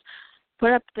involved.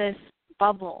 Put up this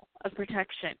bubble of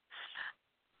protection.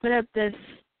 Put up this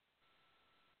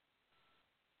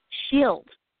shield,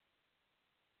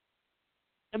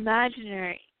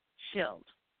 imaginary shield,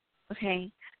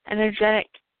 okay, energetic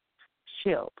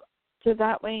shield. So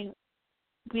that way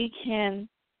we can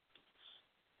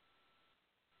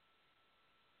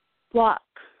block,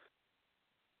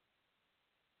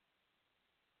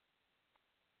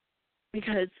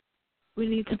 because we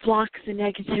need to block the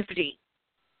negativity.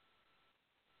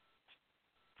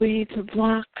 We need to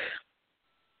block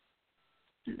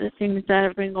the things that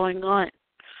have been going on,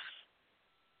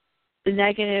 the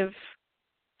negative,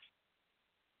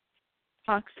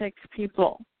 toxic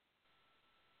people.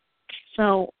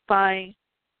 So by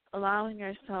allowing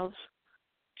ourselves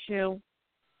to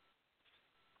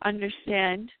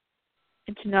understand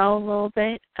and to know a little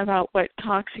bit about what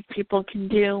toxic people can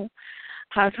do,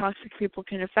 how toxic people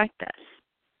can affect us,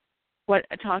 what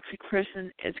a toxic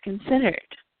person is considered,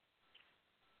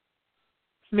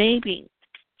 maybe,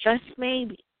 just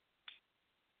maybe,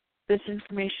 this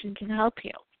information can help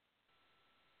you.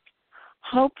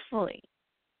 Hopefully,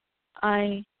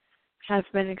 I have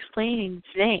been explaining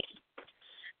today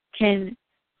can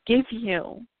give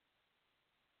you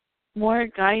more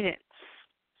guidance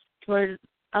towards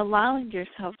allowing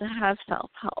yourself to have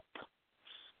self-help.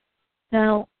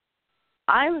 Now,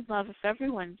 I would love if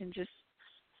everyone can just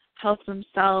help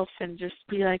themselves and just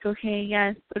be like, okay,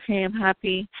 yes, okay, I'm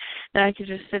happy. That I could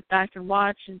just sit back and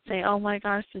watch and say, oh my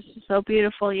gosh, this is so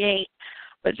beautiful, yay.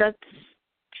 But that's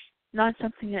not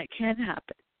something that can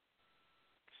happen.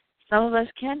 Some of us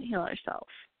can heal ourselves,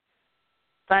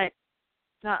 but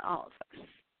not all of us.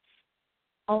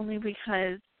 Only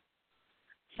because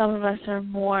some of us are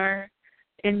more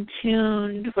in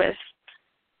tune with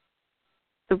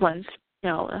the ones,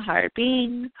 the higher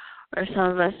being, or some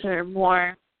of us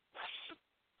are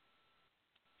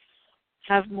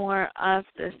have more of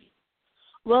this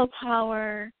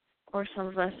willpower, or some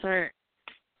of us are,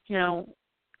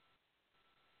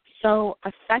 so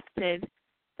affected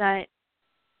that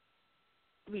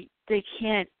they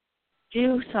can't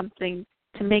do something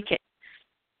to make it,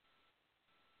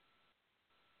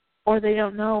 or they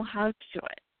don't know how to do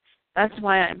it. That's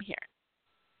why I'm here.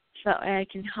 So I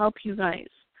can help you guys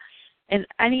in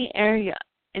any area,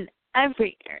 in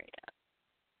every area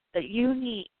that you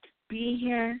need to be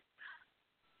here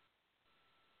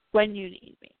when you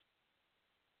need me.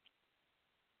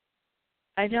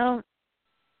 I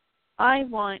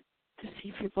want to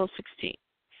see people succeed.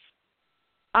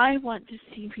 I want to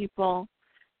see people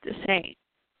to say,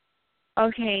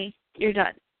 okay, you're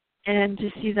done. And to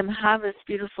see them have this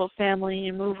beautiful family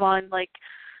and move on, like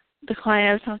the client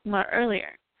I was talking about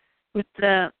earlier with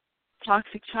the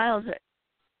toxic childhood.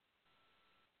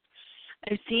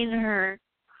 I've seen her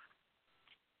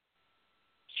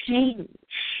change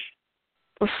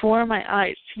before my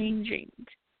eyes, changing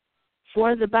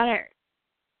for the better.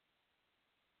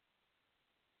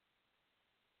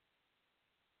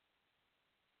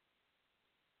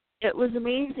 It was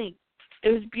amazing. It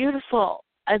was beautiful.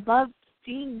 I love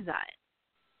seeing that.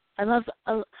 I love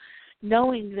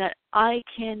knowing that I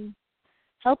can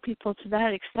help people to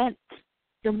that extent.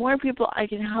 The more people I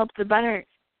can help, the better.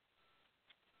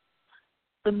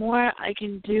 The more I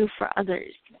can do for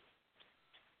others,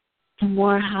 the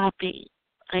more happy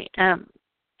I am,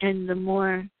 and the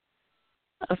more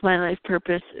of my life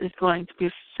purpose is going to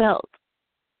be fulfilled.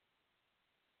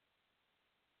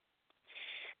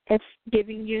 If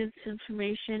giving you this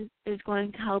information is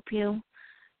going to help you,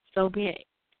 so be it.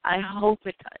 I hope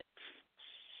it does.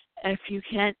 If you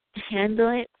can't handle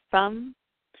it from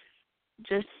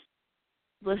just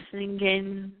listening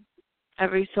in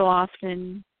every so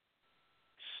often,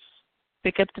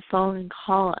 pick up the phone and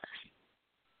call us.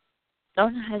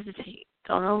 Don't hesitate.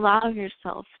 Don't allow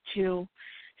yourself to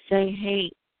say,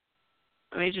 hey,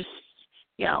 let me just,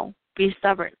 be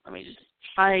stubborn. Let me just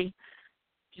try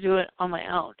to do it on my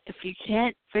own. If you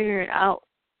can't figure it out,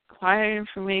 acquire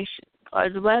information, go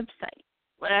to the website,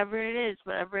 whatever it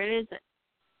isn't.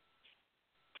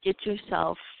 Get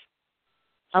yourself,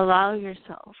 allow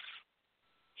yourself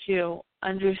to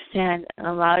understand and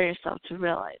allow yourself to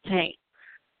realize, hey,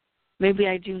 maybe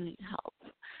I do need help.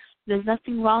 There's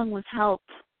nothing wrong with help.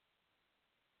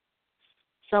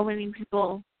 So many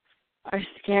people are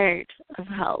scared of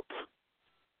help.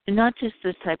 And not just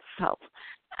this type of help,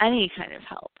 any kind of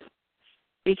help.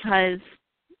 Because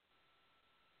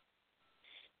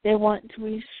they want to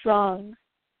be strong.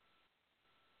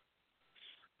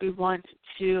 We want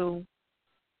to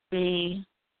be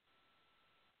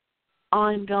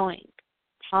ongoing,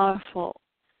 powerful.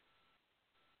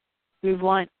 We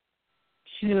want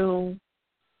to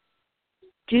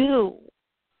do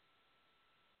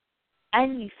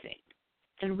anything,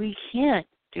 and we can't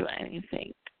do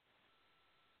anything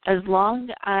as long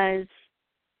as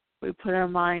we put our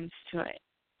minds to it.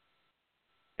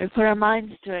 We put our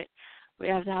minds to it. We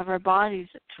have to have our bodies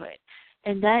into it,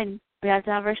 and then we have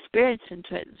to have our spirits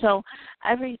into it. So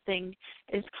everything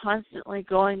is constantly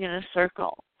going in a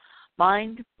circle.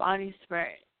 Mind, body,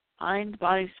 spirit. Mind,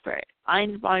 body, spirit.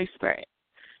 Mind, body, spirit.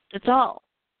 That's all.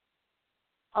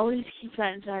 Always keep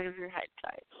that inside of your head,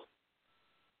 guys.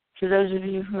 For those of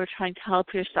you who are trying to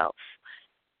help yourself.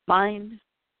 Mind,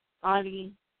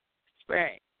 body,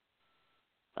 spirit.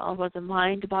 It's all about the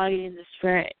mind, body, and the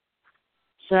spirit.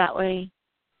 So that way,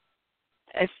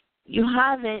 if you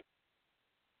have it,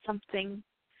 something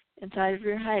inside of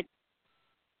your head,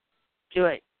 do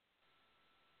it.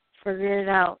 Figure it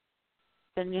out.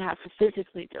 Then you have to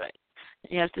physically do it.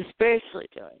 And you have to spiritually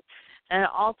do it. And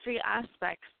all three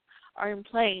aspects are in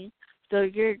play, so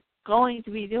you're going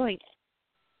to be doing it.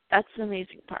 That's the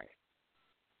amazing part.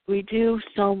 We do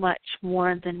so much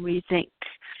more than we think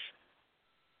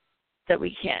that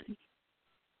we can.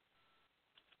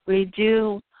 We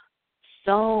do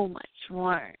so much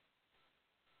more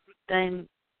than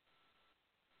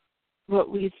what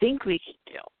we think we can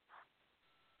do.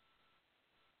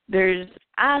 There's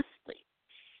athletes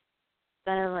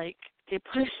that are they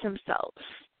push themselves.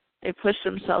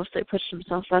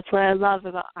 That's what I love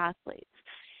about athletes,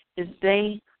 is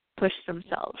they push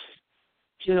themselves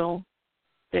to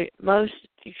the most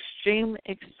extreme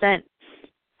extent.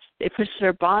 They push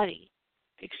their body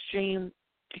to extreme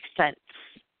extents.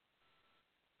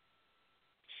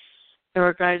 In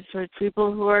regards to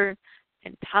people who are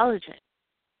intelligent,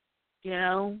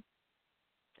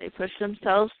 they push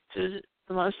themselves to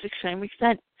the most extreme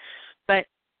extent. But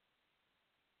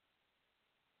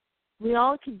we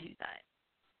all can do that.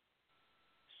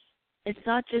 It's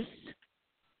not just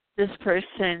this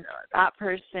person or that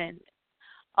person.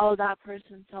 Oh, that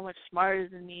person's so much smarter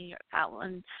than me, or that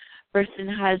one person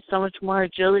has so much more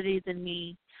agility than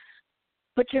me.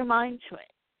 Put your mind to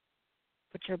it.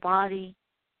 Put your body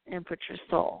and put your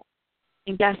soul.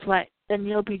 And guess what? Then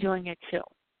you'll be doing it too.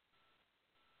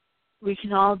 We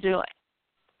can all do it,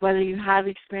 whether you have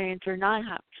experience or not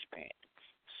have experience.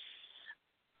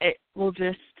 It will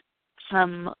just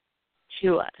come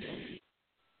to us.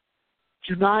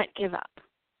 Do not give up.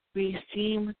 We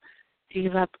seem to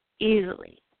give up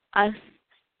easily. Us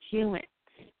humans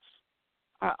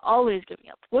are always giving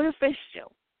up. What do fish do?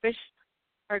 Fish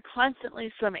are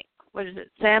constantly swimming. What is it?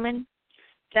 Salmon?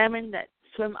 Salmon that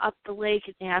swim up the lake,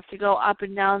 and they have to go up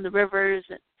and down the rivers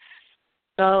and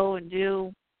go and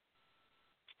do.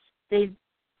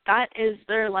 That is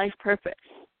their life purpose.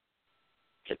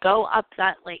 To go up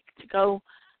that lake, to go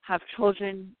have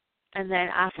children, and then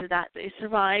after that they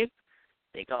survive.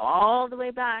 They go all the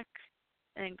way back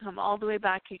and come all the way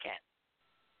back again.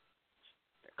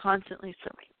 They're constantly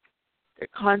swimming. They're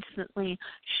constantly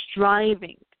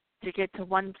striving to get to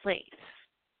one place.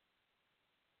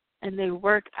 And they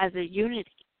work as a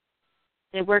unity.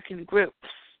 They work in groups.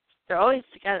 They're always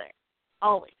together.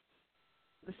 Always.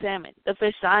 the salmon, the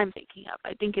fish that I'm thinking of.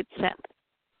 I think it's salmon.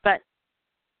 But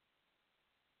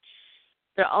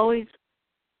they're always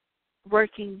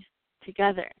working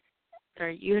together.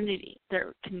 They're unity.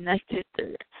 They're connected.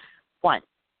 They're one.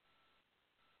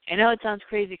 I know it sounds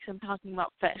crazy because I'm talking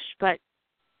about fish, but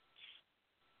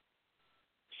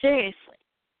seriously,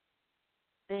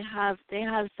 they have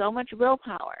so much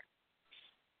willpower.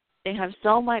 They have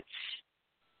so much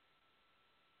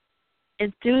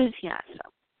enthusiasm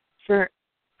for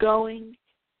going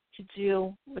to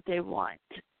do what they want.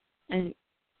 And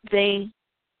they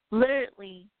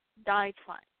literally die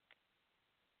trying.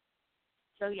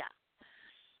 So yeah,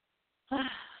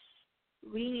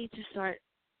 we need to start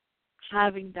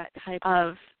having that type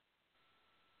of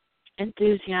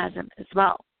enthusiasm as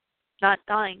well. Not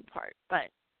dying part, but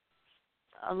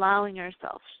allowing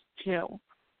ourselves to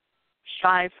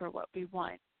strive for what we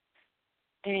want.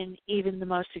 And even the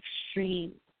most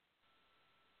extreme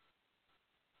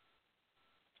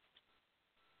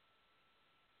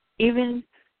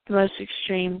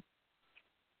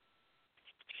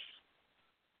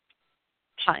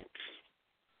times,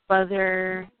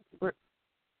 whether we're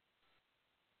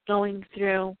going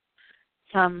through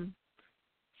some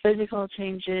physical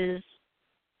changes,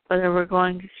 whether we're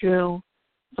going through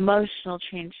emotional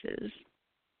changes,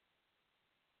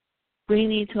 we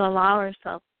need to allow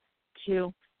ourselves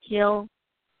to heal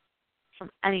from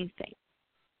anything.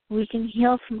 We can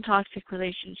heal from toxic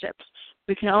relationships.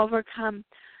 We can overcome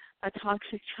a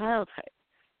toxic childhood.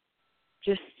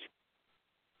 Just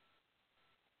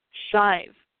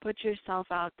strive. Put yourself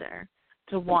out there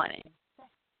to want it.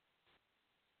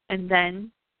 And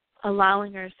then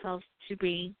allowing ourselves to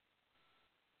be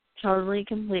totally,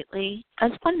 completely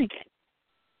as one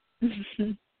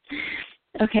again.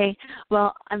 Okay,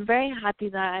 well, I'm very happy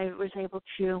that I was able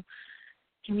to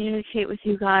communicate with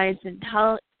you guys and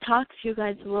talk to you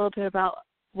guys a little bit about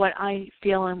what I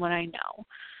feel and what I know.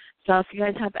 So if you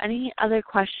guys have any other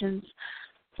questions,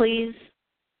 please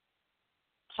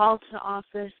call to the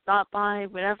office, stop by,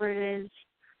 whatever it is.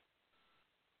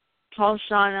 Call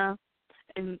Shauna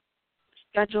and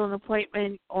schedule an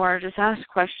appointment or just ask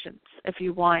questions if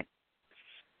you want.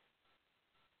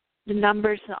 The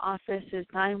number to the office is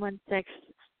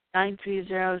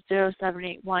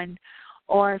 916-930-0781,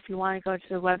 or if you want to go to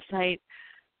the website,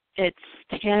 it's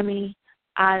Tammy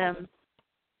Adams.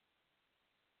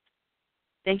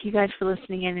 Thank you guys for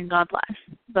listening in, and God bless.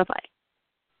 Bye-bye.